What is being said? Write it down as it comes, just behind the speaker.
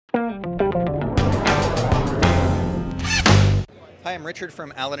Hi, I'm Richard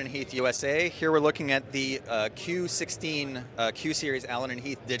from Allen & Heath, USA. Here we're looking at the Q16 Q-Series Allen &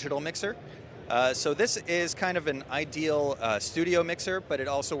 Heath digital mixer. So this is kind of an ideal studio mixer, but it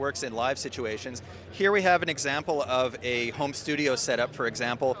also works in live situations. Here we have an example of a home studio setup, for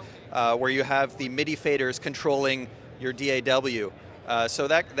example, where you have the MIDI faders controlling your DAW. So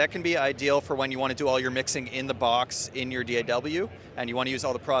that can be ideal for when you want to do all your mixing in the box in your DAW, and you want to use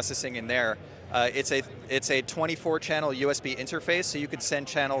all the processing in there. It's a 24-channel USB interface, so you could send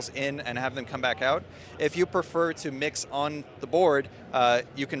channels in and have them come back out. If you prefer to mix on the board,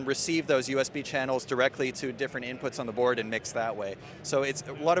 you can receive those USB channels directly to different inputs on the board and mix that way. So it's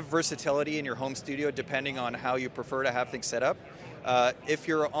a lot of versatility in your home studio depending on how you prefer to have things set up. If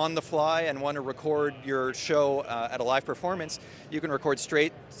you're on the fly and want to record your show at a live performance, you can record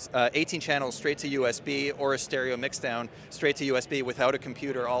straight 18 channels straight to USB, or a stereo mixdown straight to USB without a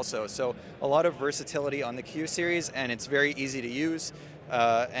computer also. So a lot of versatility on the Q series, and it's very easy to use.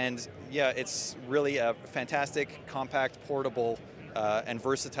 And yeah, it's really a fantastic, compact, portable, and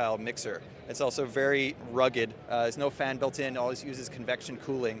versatile mixer. It's also very rugged. There's no fan built in, always uses convection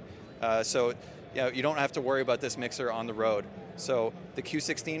cooling. So you don't have to worry about this mixer on the road. So the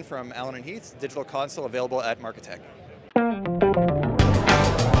Q16 from Allen & Heath, digital console available at Markertek.